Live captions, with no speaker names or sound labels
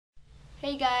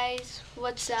Hey guys,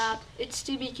 what's up? It's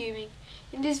TB Cubing.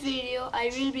 In this video,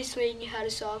 I will be showing you how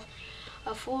to solve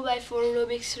a 4x4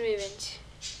 Rubik's Revenge.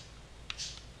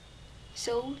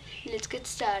 So, let's get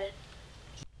started.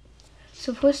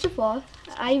 So first of all,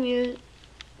 I will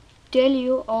tell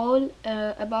you all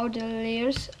about the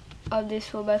layers of this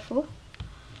 4x4.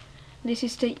 This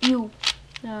is the U.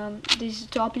 This is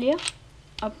top layer.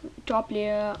 Top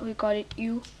layer, we call it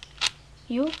U,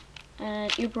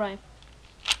 and U prime.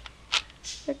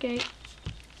 Okay,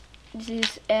 this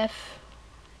is F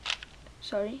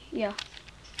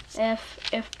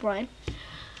prime.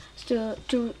 So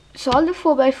to solve the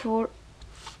 4x4,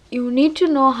 you need to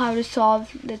know how to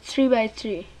solve the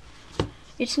 3x3.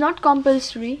 It's not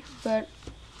compulsory, but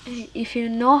if you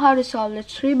know how to solve the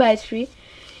 3x3,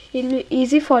 it will be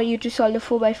easy for you to solve the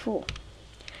 4x4.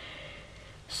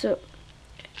 So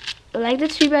like the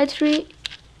 3x3,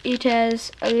 it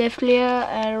has a left layer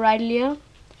and a right layer,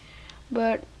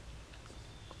 but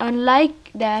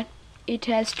unlike that, it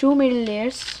has two middle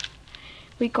layers.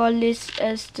 We call this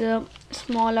as the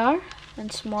small r and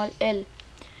small l.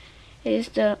 It is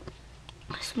the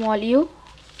small u,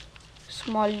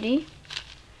 small d,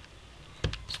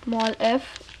 small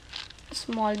f,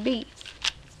 small b.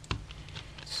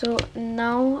 So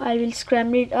now I will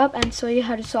scramble it up and show you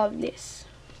how to solve this.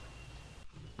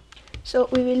 So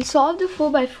we will solve the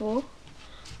 4x4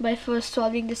 by first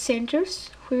solving the centers.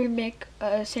 We will make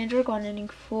a center containing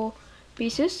 4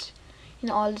 pieces in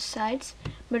all the sides,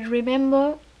 but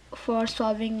remember, for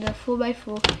solving the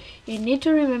 4x4 you need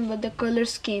to remember the color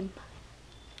scheme,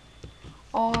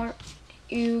 or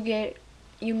you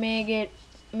may get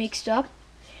mixed up.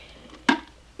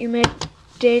 You may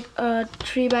take a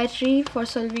 3x3 for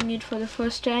solving it for the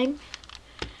first time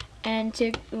and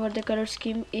check what the color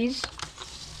scheme is.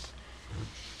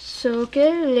 So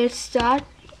okay, let's start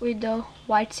with the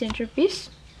white centerpiece.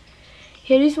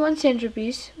 Here is one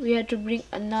centerpiece. We have to bring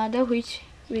another, which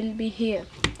will be here.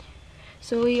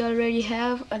 So we already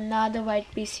have another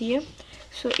white piece here.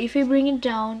 So if we bring it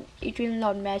down, it will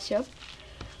not match up.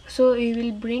 So we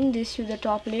will bring this to the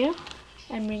top layer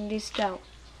and bring this down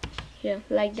here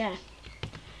like that.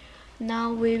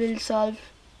 Now we will solve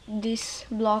this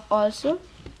block also.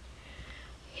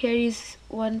 Here is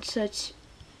one such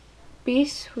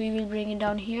piece. We will bring it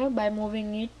down here by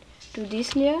moving it to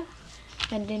this layer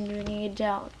and then bringing it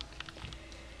down.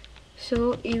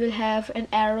 So you will have an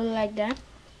arrow like that,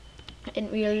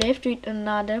 and we are left with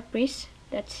another piece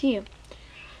that's here.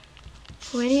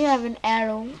 When you have an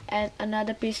arrow and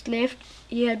another piece left,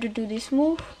 you have to do this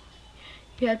move.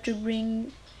 You have to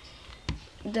bring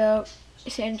the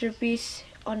centerpiece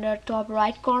on the top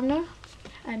right corner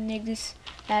and make this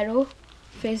arrow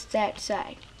face that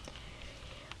side.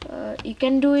 You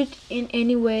can do it in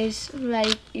any ways,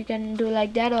 like you can do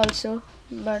like that also,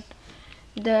 but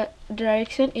the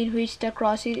direction in which the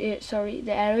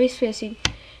the arrow is facing,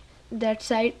 that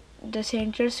side the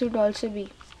center should also be.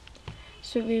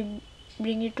 So we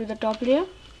bring it to the top layer,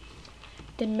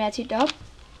 then match it up,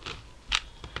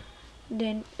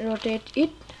 then rotate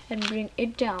it and bring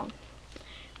it down.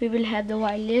 We will have the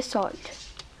white layer solved.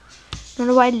 Not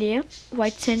a white layer,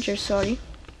 white center, sorry.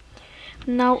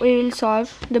 Now we will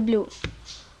solve the blue.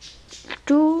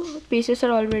 2 pieces are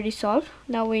already solved.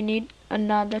 Now we need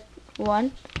another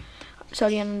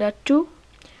 2.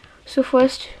 So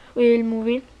first we will move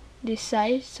it this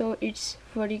side so it's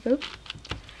vertical.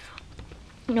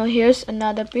 Now here's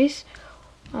another piece.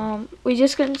 We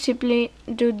just can simply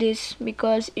do this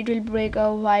because it will break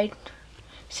our white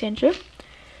center.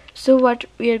 So what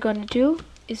we are going to do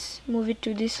is move it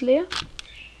to this layer,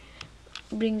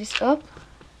 bring this up,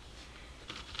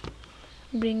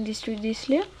 bring this to this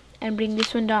layer, and bring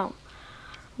this one down.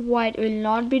 White will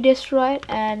not be destroyed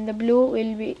and the blue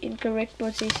will be in correct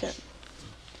position.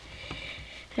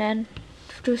 And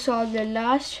to solve the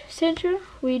last center,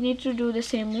 we need to do the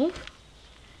same move.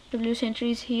 The blue center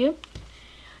is here.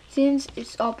 Since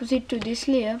it's opposite to this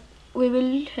layer, we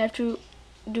will have to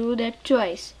do that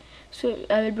twice. So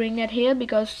I will bring that here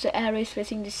because the arrow is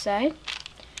facing this side.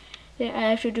 Then I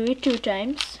have to do it 2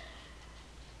 times.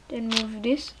 Then move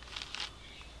this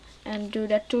and do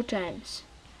that 2 times.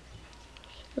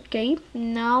 Okay,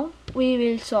 now we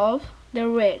will solve the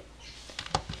red.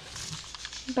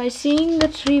 By seeing the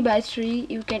 3x3,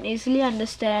 you can easily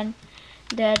understand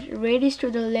that red is to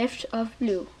the left of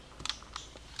blue.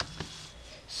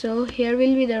 So here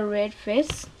will be the red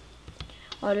face.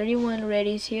 Already one red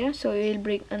is here, so we will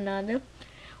bring another.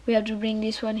 We have to bring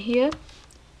this one here.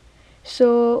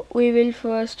 So we will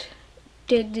first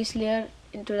take this layer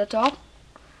into the top,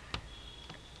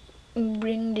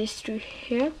 bring this to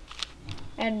here,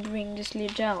 and bring this layer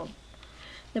down.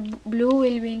 the blue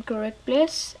will be in correct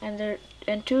place, and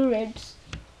two reds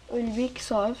will be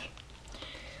solved.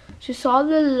 To solve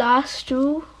the last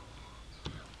two,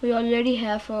 we already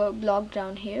have a block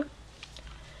down here.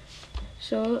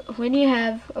 So when you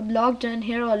have a block done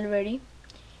here already,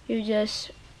 you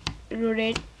just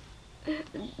rotate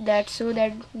that so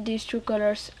that these two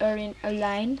colors are in a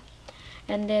line,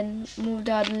 and then move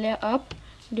the other layer up,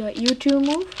 do a U2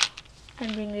 move,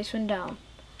 and bring this one down.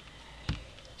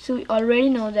 So we already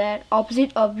know that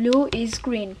opposite of blue is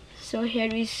green. So here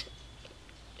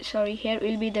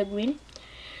will be the green.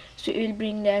 So we will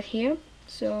bring that here.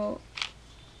 So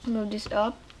move this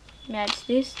up, match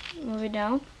this, move it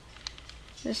down.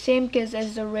 The same case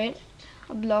as the red,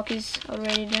 a block is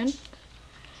already done.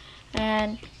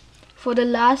 And for the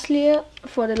last layer,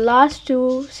 for the last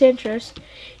two centers,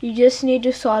 you just need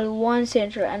to solve one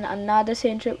center and another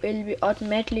center will be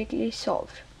automatically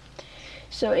solved.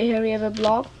 So here we have a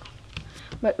block,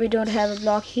 but we don't have a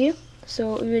block here,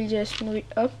 so we will just move it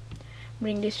up,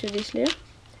 bring this to this layer,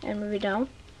 and move it down.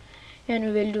 And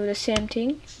we will do the same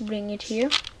thing, bring it here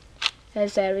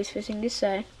as the arrow is facing this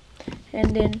side,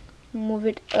 and then move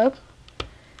it up,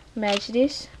 match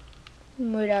this,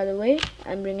 move it out of the way,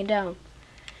 and bring it down.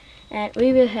 And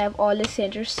we will have all the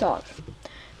centers solved.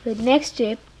 The next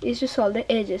step is to solve the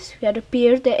edges. We have to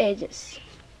pair the edges.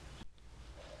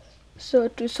 So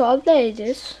to solve the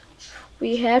edges,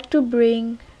 we have to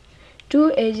bring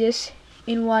two edges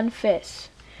in one face.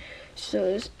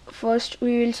 So first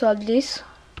we will solve this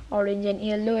orange and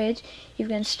yellow edge. You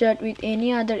can start with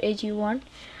any other edge you want.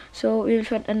 So we will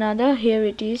find another, here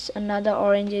it is, another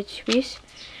orange edge piece.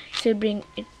 So bring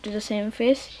it to the same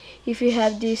face. If you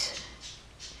have this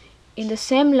in the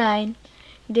same line,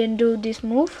 then do this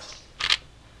move,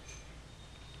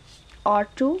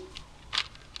 R2,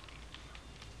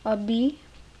 or B,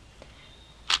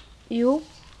 U,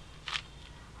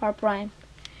 R prime.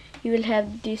 You will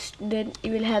have this, then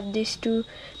you will have these two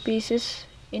pieces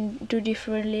in two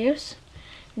different layers.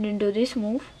 And then do this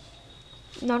move,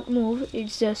 not move,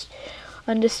 it's just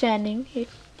understanding it.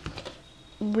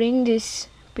 Bring this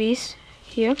piece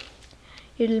here,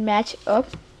 it will match up.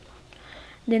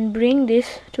 Then bring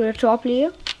this to the top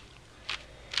layer.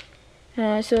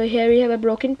 So here we have a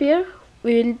broken pair.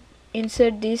 We will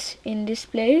insert this in this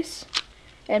place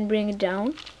and bring it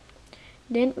down.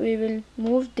 Then we will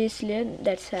move this layer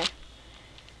that side.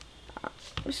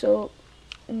 So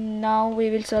now we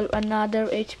will solve another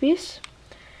edge piece.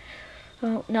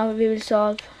 Now we will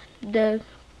solve the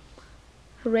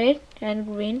red and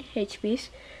green edge piece.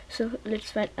 So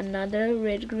let's find another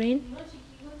red green.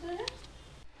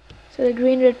 So the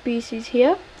green red piece is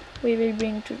here. We will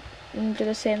bring into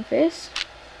the same face.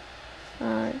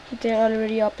 They're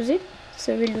already opposite,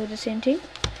 so we'll do the same thing.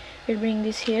 We'll bring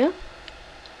this here.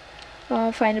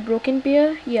 Find a broken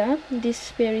pair. Yeah,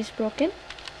 this pair is broken,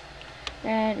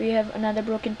 and we have another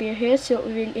broken pair here. So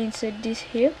we will insert this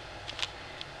here,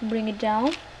 bring it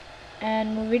down,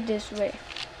 and move it this way.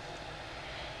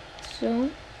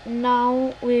 So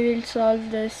now we will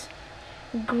solve this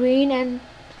green and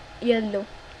yellow.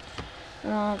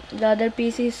 The other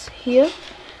piece is here,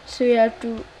 so we have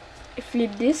to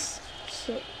flip this.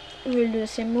 So we will do the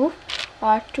same move,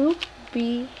 R2,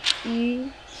 B,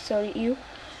 U,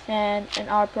 and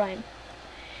R prime.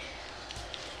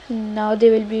 Now they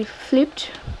will be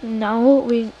flipped. Now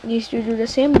we need to do the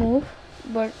same move,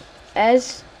 but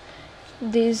as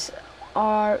these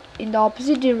are in the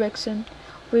opposite direction,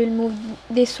 we will move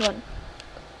this one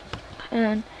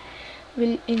and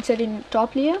we'll insert in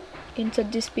top layer,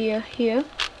 insert this pair here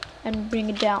and bring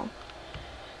it down.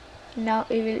 Now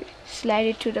we will slide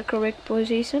it to the correct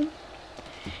position.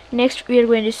 Next we are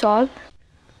going to solve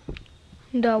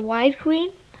the white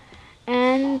green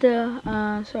and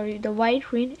the white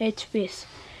green edge piece.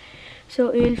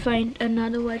 So we will find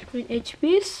another white green edge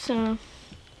piece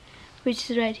which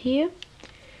is right here.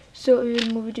 So we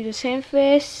will move it to the same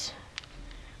face.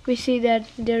 We see that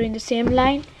they're in the same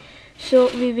line,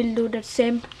 so we will do that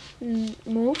same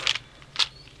move,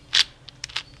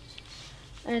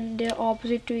 and they're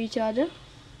opposite to each other.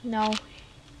 Now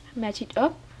match it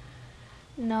up.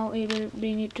 Now we will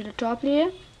bring it to the top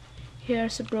layer.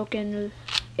 Here's a broken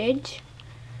edge.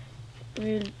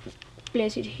 We will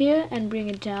place it here and bring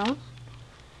it down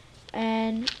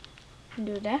and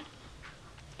do that.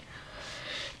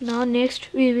 Now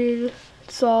next we will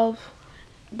solve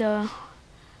the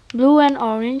blue and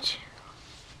orange.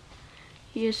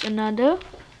 Here's another.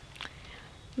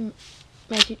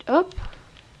 Match it up,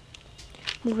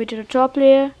 move it to the top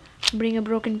layer, bring a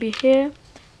broken piece here,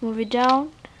 move it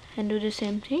down and do the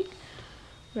same thing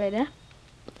right there.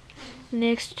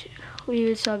 Next we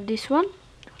will solve this one.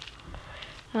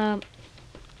 um,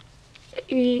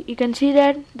 you can see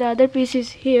that the other piece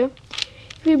is here.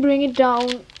 If we bring it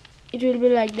down, it will be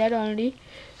like that only.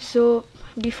 So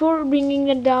before bringing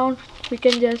it down, we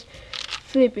can just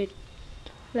flip it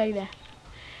like that.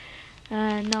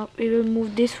 And now we will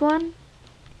move this one.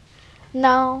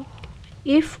 Now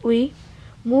if we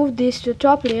move this to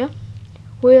top layer,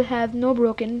 we will have no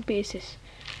broken pieces.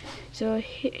 So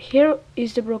here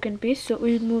is the broken piece, so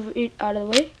we will move it out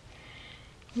of the way,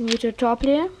 move it to top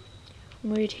layer,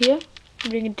 move it here,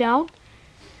 bring it down,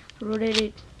 rotate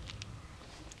it.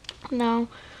 Now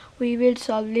we will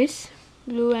solve this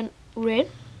blue and red.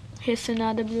 Here's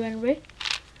another blue and red.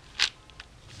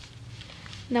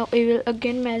 Now we will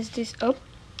again match this up.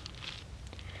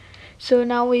 So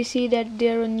now we see that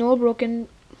there are no broken,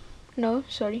 no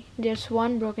sorry, there's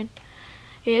one broken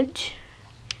edge.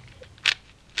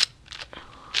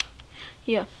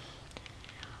 Yeah.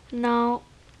 Now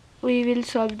we will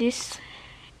solve this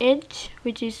edge,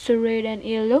 which is red and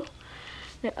yellow.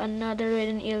 Another red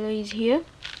and yellow is here.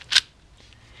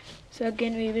 So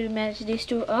again we will match these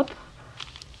two up.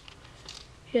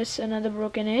 Here's another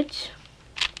broken edge.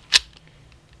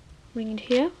 Bring it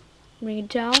here, bring it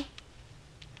down.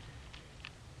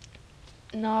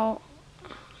 Now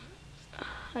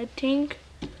I think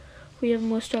we have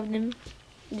most of them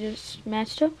just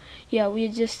matched up. Yeah, we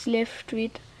are just left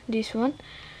with this one.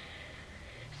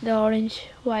 The orange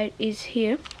white is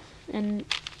here, and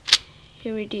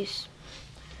here it is.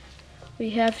 We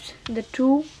have the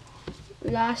two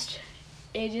last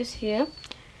edges here.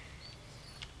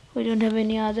 We don't have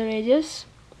any other edges.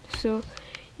 So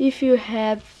if you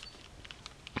have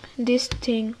this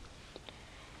thing,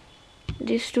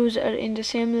 these two are in the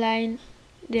same line,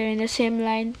 they're in the same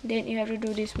line, then you have to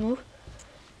do this move,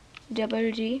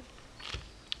 double G,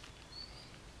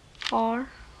 R,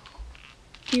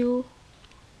 Q,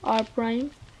 R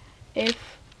prime,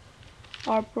 F,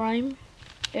 R prime,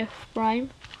 F prime,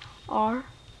 R,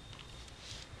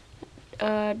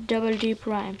 double D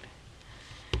prime,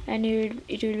 and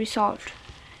it will be solved.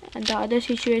 And the other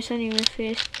situation you will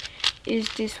face is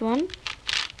this one.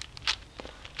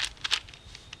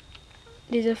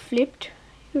 These are flipped.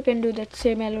 You can do that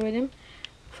same algorithm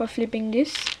for flipping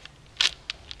this.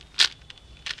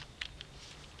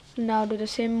 Now do the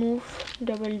same move,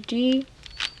 double D,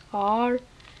 R,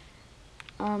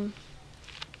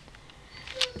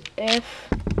 F,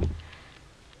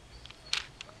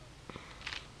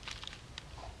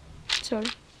 sorry,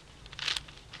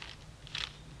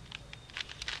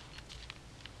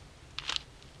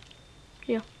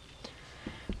 yeah.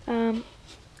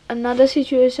 Another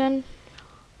situation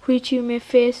which you may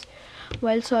face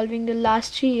while solving the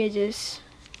last three edges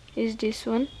is this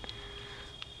one.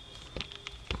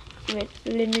 Wait,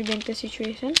 let me bring the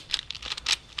situation.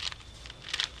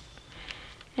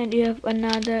 And you have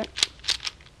another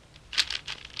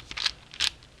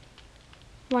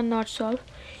one not solved.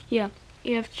 Yeah,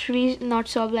 you have three not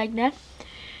solved like that.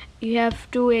 You have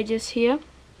two edges here,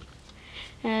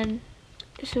 and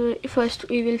so first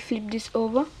we will flip this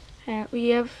over. We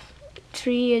have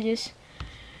three edges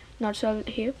not solved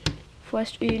here.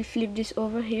 First we will flip this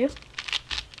over here.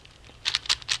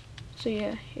 So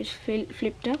yeah, it's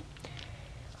flipped up.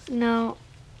 Now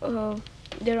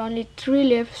there are only three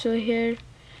left, so here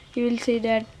you will see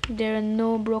that there are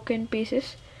no broken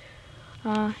pieces.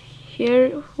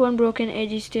 Here one broken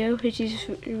edge is there, which is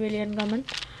really uncommon.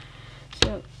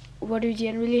 So what we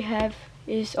generally have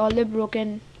is all the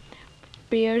broken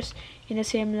pairs in the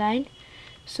same line.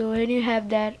 So when you have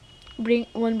that, bring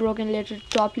one broken layer to the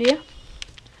top layer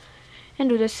and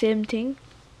do the same thing,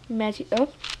 match it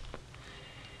up,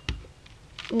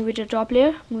 move it to the top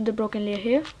layer, move the broken layer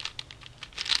here,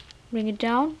 bring it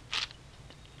down,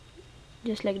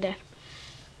 just like that.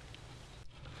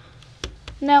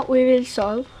 Now we will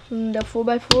solve the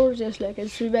 4x4 just like a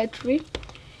 3x3.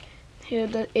 Here are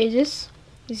the edges,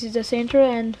 this is the center,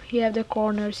 and we have the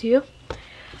corners here.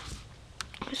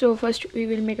 So first we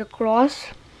will make a cross.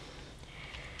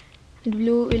 The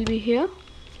blue will be here,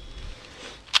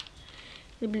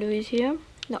 the blue is here,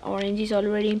 the orange is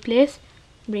already in place.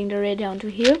 Bring the red down to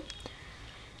here,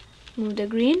 move the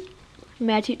green,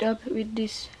 match it up with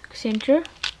this center,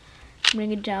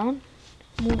 bring it down,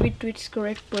 move it to its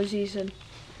correct position.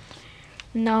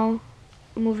 Now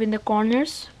move in the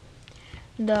corners,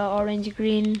 the orange,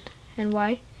 green and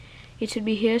white, it should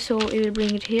be here, so we will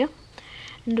bring it here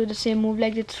and do the same move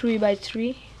like the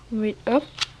 3x3. Move it up,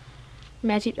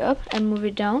 match it up and move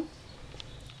it down.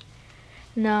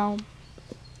 Now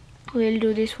we'll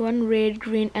do this one, red,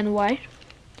 green and white.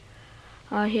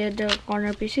 Here the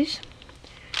corner pieces,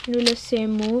 do the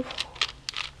same move.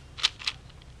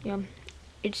 Yeah,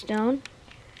 it's down,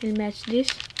 We'll match this.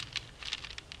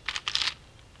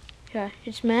 Yeah,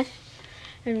 it's matched,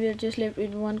 and we are just left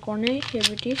with one corner. Here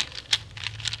it is.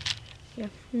 Yeah,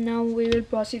 now we will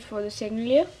proceed for the second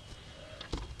layer.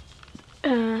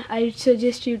 I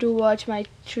suggest you to watch my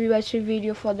 3x3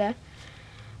 video for that,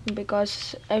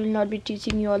 because I will not be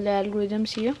teaching you all the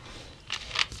algorithms here.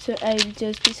 So I will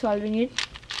just be solving it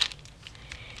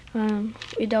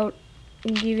without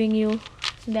giving you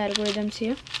the algorithms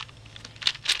here.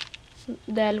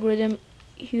 The algorithm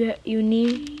you will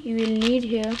need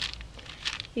here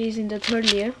is in the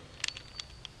third layer.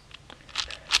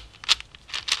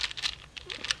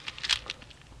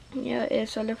 Yeah,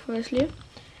 it's all the first layer.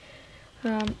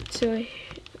 So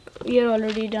we are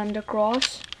already done the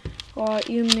cross, or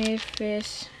you may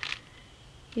face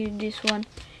this one.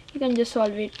 You can just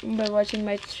solve it by watching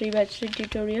my 3x3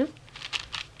 tutorial.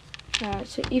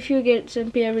 So if you get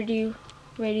some parity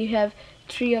where you have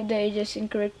 3 of the edges in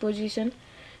correct position,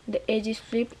 the edge is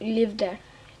flipped, leave that.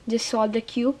 Just solve the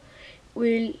cube.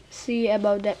 We'll see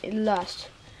about that in last.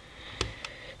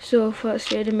 So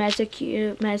first we have to match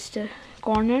the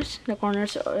corners.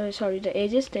 The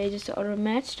edges are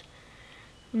matched.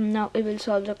 Now we will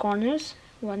solve the corners.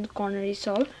 One corner is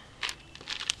solved.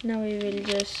 Now we will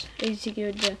just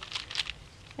execute the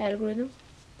algorithm.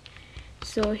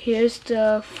 So here's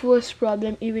the first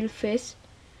problem you will face.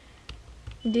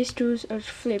 These two are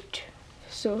flipped.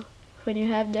 So when you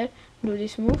have that, do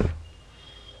this move: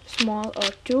 small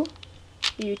R2,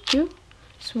 U2,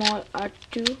 small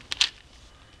R2,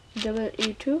 double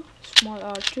U2, small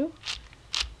R2,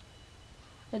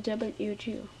 a double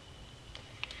U2.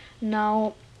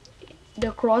 Now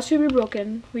the cross will be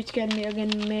broken, which can be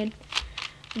again made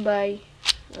by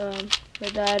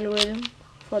the algorithm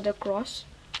for the cross.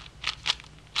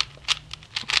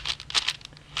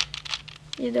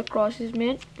 Yeah, the cross is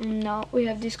made. Now we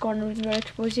have this corner in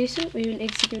correct position. We will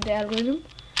execute the algorithm,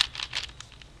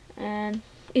 and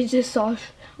it's just solved.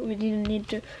 We didn't need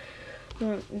to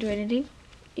do anything.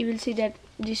 You will see that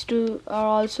these two are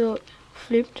also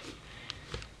flipped.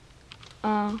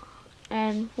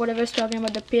 And what I was talking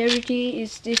about, the parity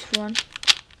is this one.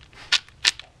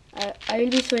 I will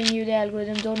be showing you the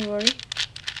algorithm, don't worry.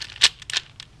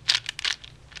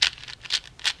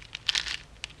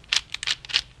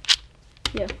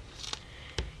 Yeah,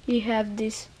 you have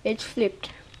this edge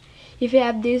flipped. If you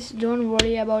have this, don't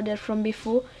worry about that from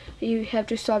before. You have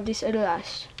to solve this at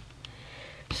last.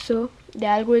 So the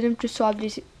algorithm to solve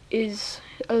this is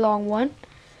a long one,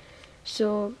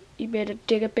 so you better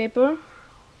take a paper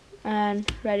and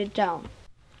write it down.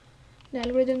 The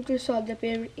algorithm to solve the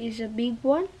pair is a big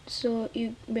one, so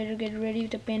you better get ready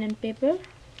with a pen and paper.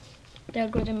 The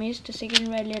algorithm is the second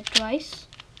right layer twice,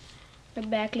 the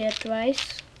back layer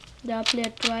twice, the up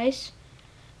layer twice,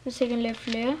 the second left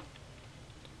layer,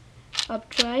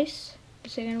 up twice, the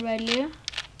second right layer,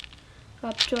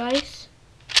 up twice,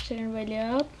 second right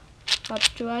layer up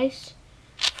twice,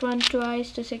 front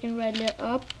twice, the second right layer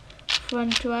up,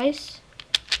 front twice,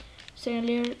 second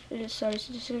layer, the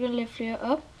second left layer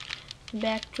up,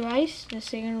 back twice, the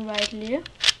second right layer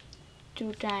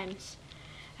 2 times,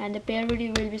 and the parity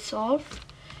will be solved.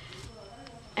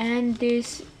 And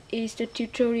this is the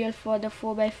tutorial for the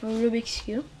 4x4 Rubik's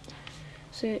Cube.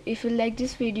 So if you like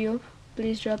this video,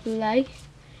 please drop a like.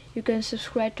 You can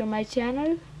subscribe to my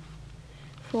channel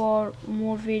for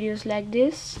more videos like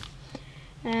this.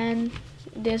 And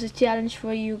there's a challenge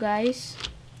for you guys.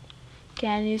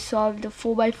 Can you solve the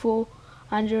 4x4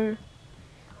 under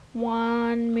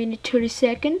 1 minute 30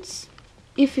 seconds?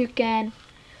 If you can,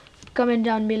 comment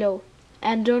down below,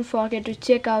 and don't forget to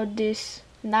check out this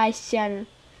nice channel.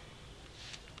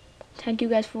 Thank you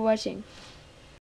guys for watching.